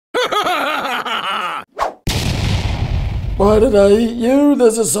Why did I eat you?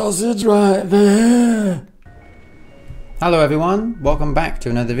 There's a sausage right there. Hello everyone, welcome back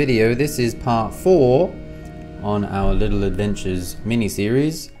to another video. This is part 4 on our Little Adventures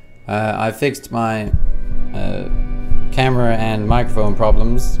mini-series. I fixed my camera and microphone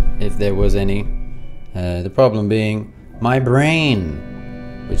problems, if there was any. The problem being my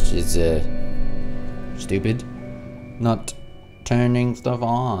brain, which is stupid, not turning stuff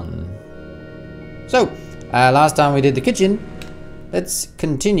on. So, last time we did the kitchen. Let's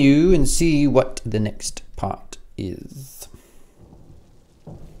continue and see what the next part is.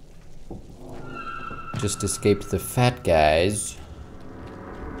 Just escaped the fat guys.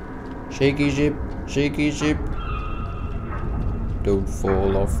 Shaky ship, shaky ship. Don't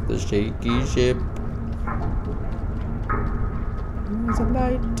fall off the shaky ship. There's a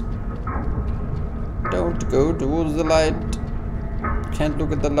light. Don't go towards the light. Can't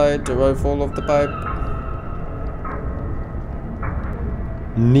look at the light or I fall off the pipe.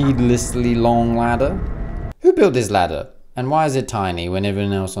 Needlessly long ladder. Who built this ladder? And why is it tiny when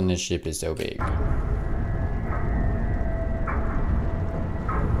everyone else on this ship is so big?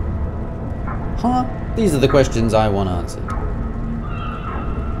 Huh? These are the questions I want answered.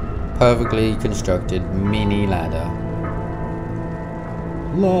 Perfectly constructed mini ladder.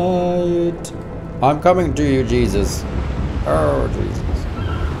 Light. I'm coming to you, Jesus. Oh, Jesus.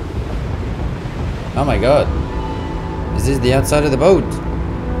 Oh my god. Is this the outside of the boat?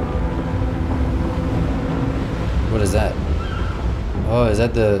 What is that? Oh, is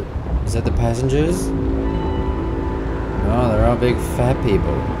that the passengers? Oh, they're all big fat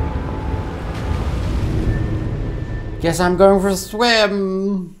people. Guess I'm going for a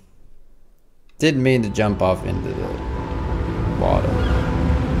swim. Didn't mean to jump off into the water.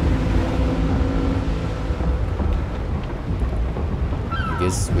 I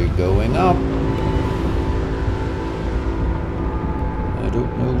guess we're going up. I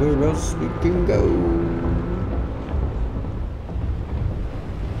don't know where else we can go.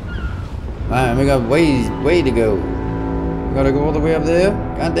 Man, we got way to go. We gotta go all the way up there.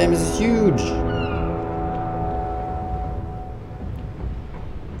 God damn, this is huge.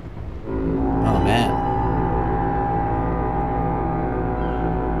 Oh man.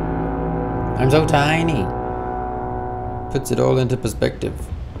 I'm so tiny. Puts it all into perspective.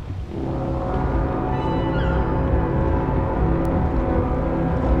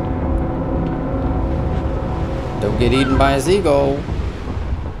 Don't get eaten by a seagull.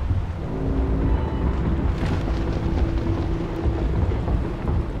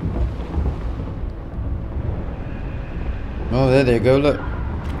 Oh, there they go, look.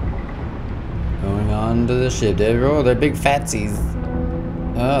 Going on to the ship. They're big fatsies.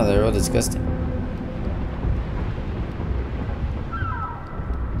 Oh, they're all disgusting.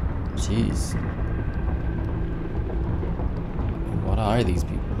 Jeez. What are these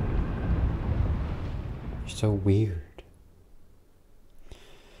people? They're so weird.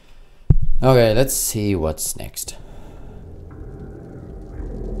 Okay, let's see what's next.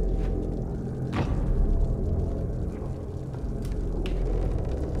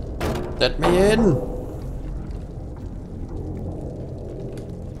 Let me in.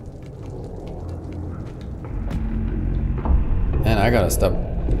 Man, I gotta stop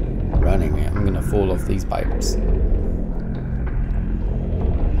running. I'm gonna fall off these pipes.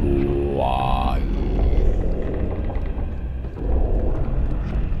 Why?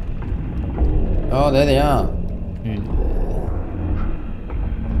 Oh, there they are.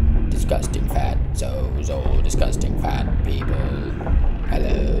 Disgusting fat, so disgusting fat people.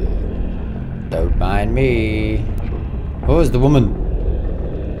 Hello. Don't mind me. Oh, it's the woman.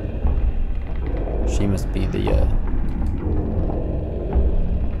 She must be the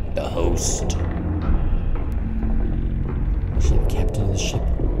host. Is she the captain of the ship?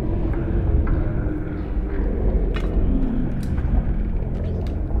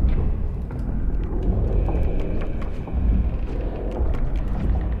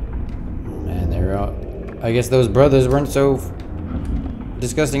 Man, they're all... I guess those brothers weren't so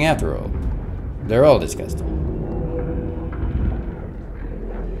disgusting after all. They're all disgusting.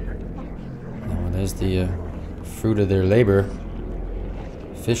 Oh, there's the fruit of their labor.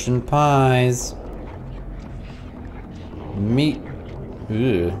 Fish and pies. Meat.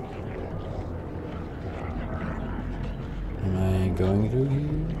 Ugh. Am I going through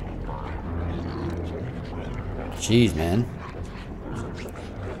here? Jeez, man.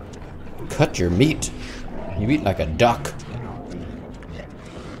 Cut your meat. You eat like a duck.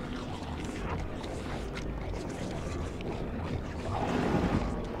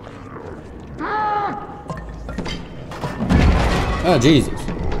 Oh, Jesus.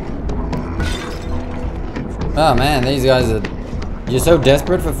 Oh man, these guys are... You're so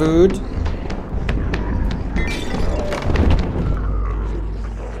desperate for food?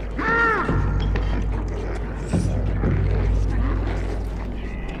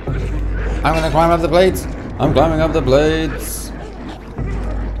 I'm gonna climb up the plates. I'm climbing up the plates.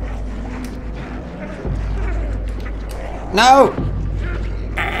 No!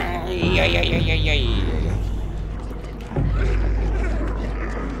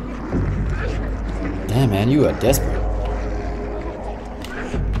 Damn, man, you are desperate.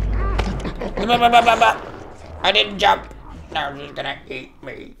 I didn't jump. Now she's gonna eat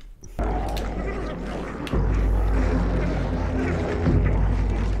me.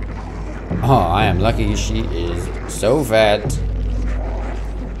 Oh, I am lucky she is so fat.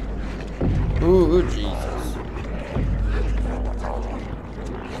 Ooh, Jesus.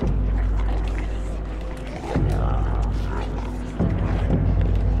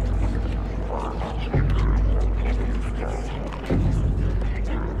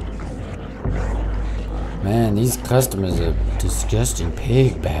 Man, these customers are disgusting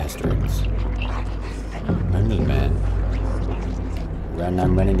pig bastards. Remember, man.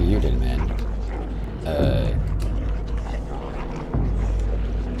 I'm running to you, little man.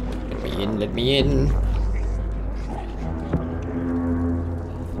 Let me in.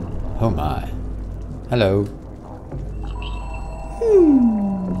 Oh my. Hello.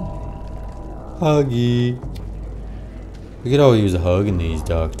 Huggy. We could all use a hug in these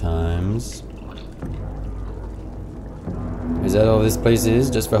dark times. Is that all this place is?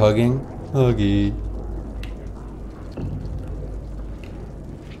 Just for hugging? Huggy.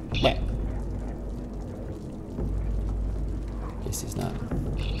 Guess he's not.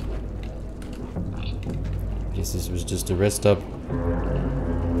 Guess this was just a rest stop.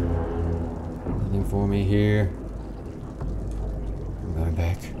 Nothing for me here. I'm going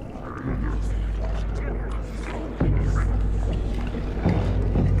back.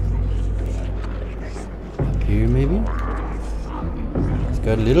 Up here, maybe? It's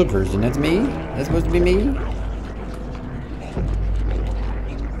got a little person. That's me? That's supposed to be me?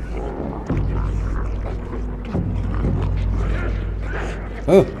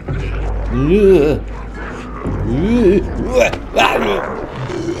 Oh!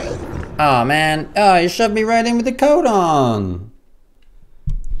 Oh man, oh, you shoved me right in with the coat on.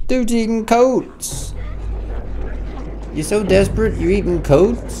 Dude's eating coats. You're so desperate, you're eating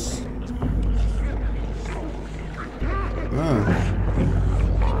coats? Oh.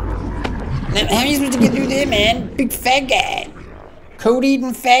 How are you supposed to get through there, man? Big fat guy. Coat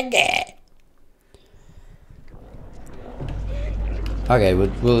eating fat guy. Okay,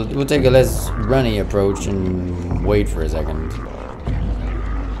 we'll take a less runny approach and wait for a second.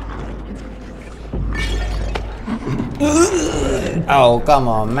 Oh, come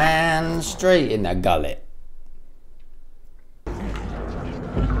on, man. Straight in the gullet.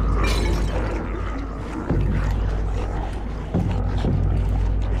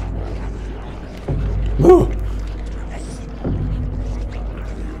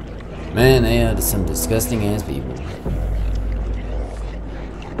 Man, they are some disgusting ass people.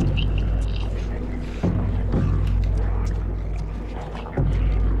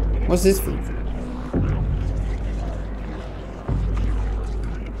 What's this food for?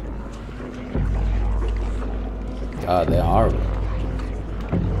 God, they're horrible.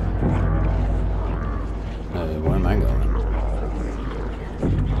 Where am I going?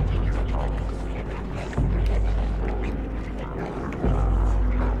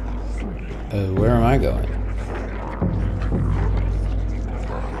 Where am I going?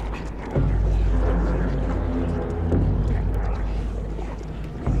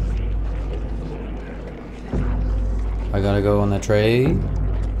 I gotta go on the tray.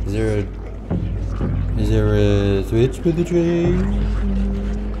 Is there a switch for the tray?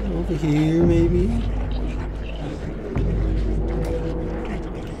 Over here, maybe?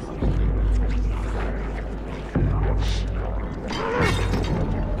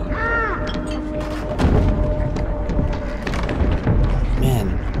 Man,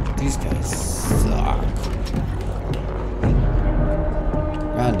 these guys suck.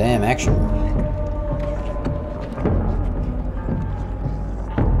 Goddamn action.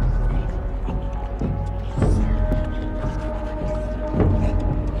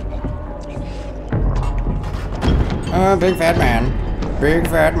 Oh, big fat man. Big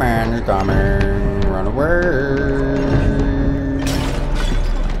fat man is coming. Run away.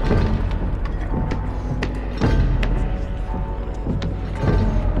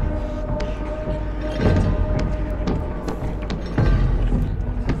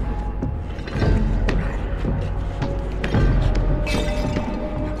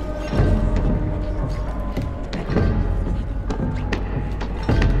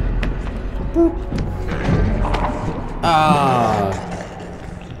 Ah.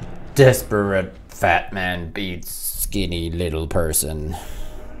 Desperate fat man beats skinny little person.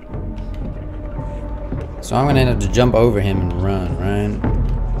 So I'm gonna have to jump over him and run, right?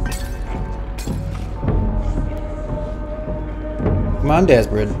 Come on,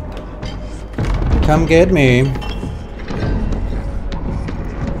 Desperate. Come get me.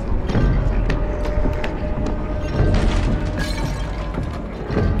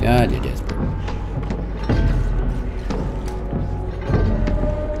 God, you're desperate.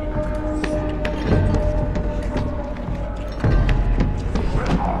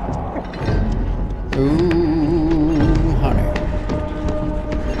 Ooh, honey.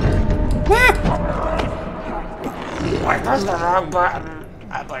 I pushed the wrong button.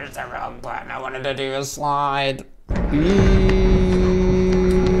 I pushed the wrong button. I wanted to do a slide.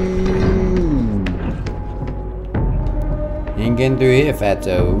 Ain't getting through here,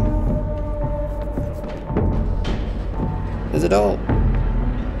 fatso. Is it all?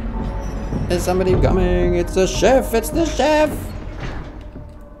 Is somebody coming? It's the chef! It's the chef!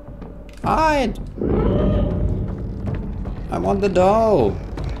 Hide! I want the doll.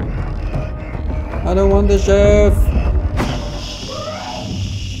 I don't want the chef.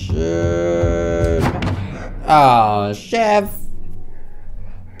 Chef. Oh, chef.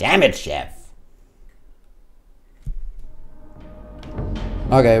 Damn it, chef.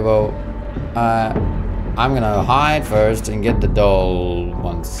 Okay, well, I'm gonna hide first and get the doll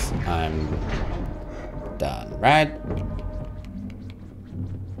once I'm done, right?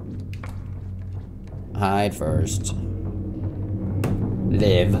 Hide first.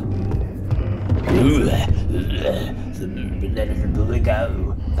 Live. Let it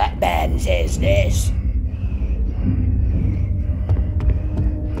go. That man says this.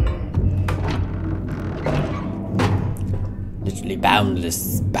 Literally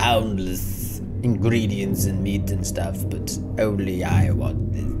boundless ingredients and meat and stuff, but only I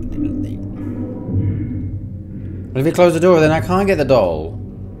want this little thing. But if we close the door, then I can't get the doll.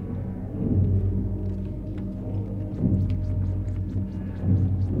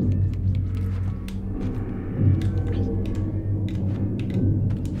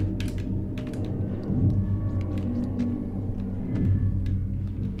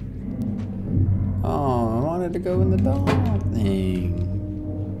 Oh, I wanted to go in the doll thing.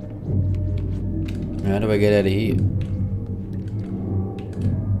 How do I get out of here?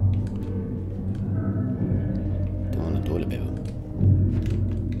 Don't want a toilet paper.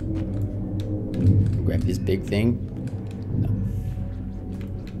 Grab this big thing. No.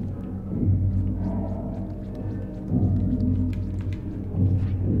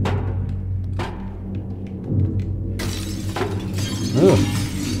 Ugh.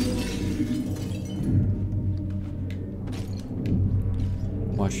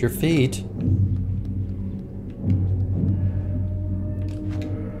 Wash your feet.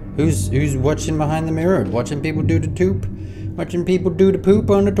 Who's watching behind the mirror? Watching people do the poop? Watching people do the poop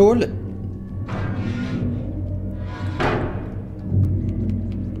on the toilet?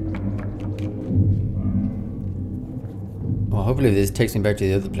 Well, hopefully this takes me back to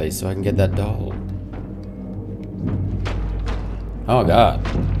the other place so I can get that doll. Oh God.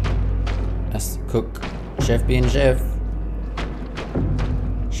 That's cook. Chef being chef.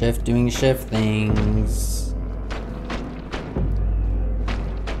 Chef doing chef things.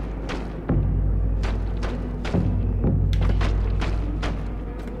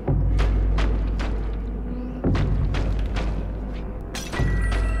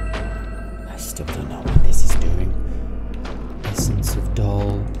 I still don't know what this is doing. Essence of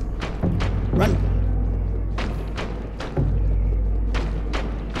doll. Run!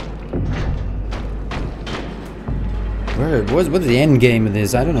 What's the end game of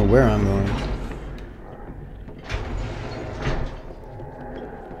this? I don't know where I'm going.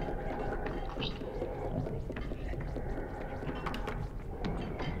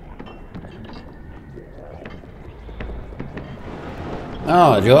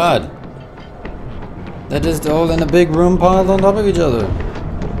 Oh God! They're just all in a big room piled on top of each other.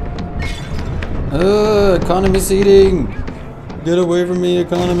 Economy seating! Get away from me,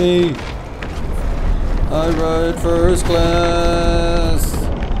 economy! I ride first class.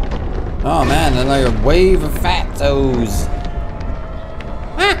 Oh man, they're like a wave of fatsos.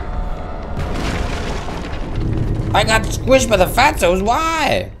 Ah! I got squished by the fatsos.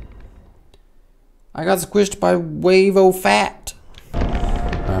 Why? I got squished by wave o fat.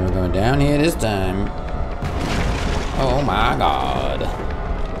 Alright, we're going down here this time. Oh my God.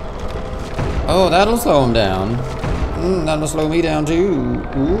 Oh, that'll slow him down. That'll slow me down too.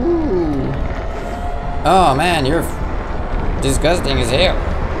 Ooh. Oh man, you're disgusting as hell.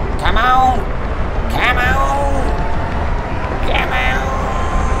 Come on! Come on!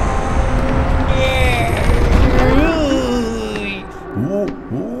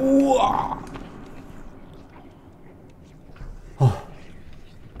 Oh.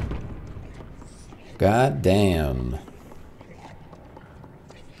 God damn.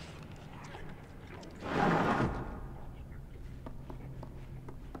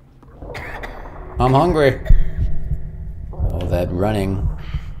 I'm hungry. All that running.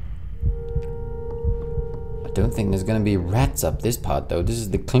 I don't think there's gonna be rats up this part though. This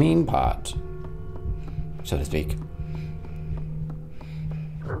is the clean part, so to speak.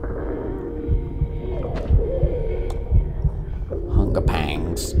 Hunger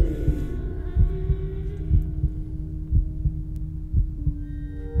pangs.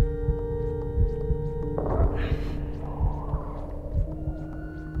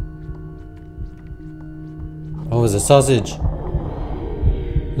 Oh, it's a sausage.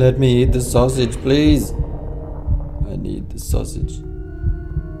 Let me eat the sausage, please. I need the sausage.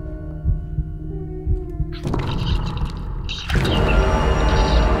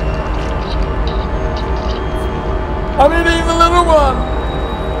 I'm eating the little one.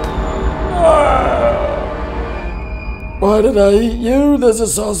 Why did I eat you? There's a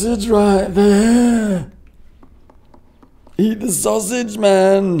sausage right there. Eat the sausage,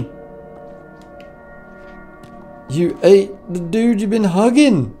 man. You ate the dude you've been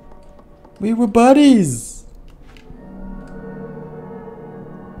hugging. We were buddies.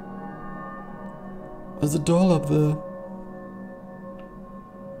 There's a doll up there.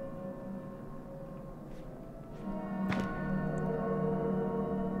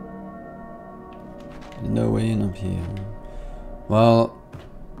 There's no way in up here. Well,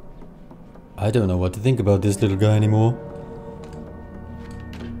 I don't know what to think about this little guy anymore.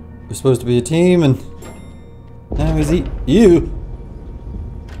 We're supposed to be a team and now is he you?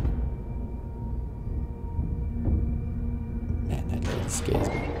 Man, that lady scares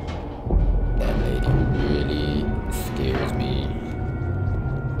me. That lady really scares me.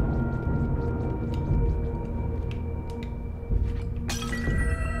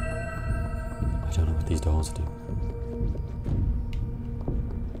 I don't know what these dolls do.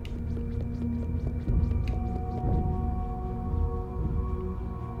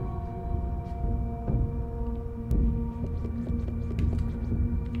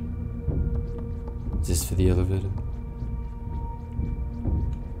 Is this for the elevator?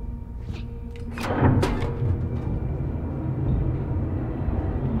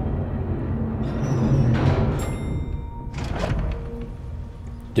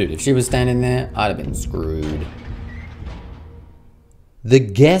 Dude, if she was standing there, I'd have been screwed. The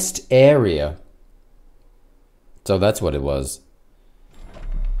guest area. So that's what it was.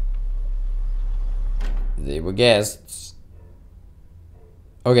 They were guests.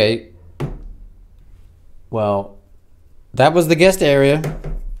 Okay. Well, that was the guest area.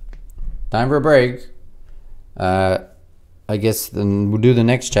 Time for a break. I guess then we'll do the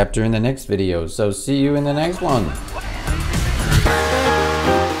next chapter in the next video. So see you in the next one.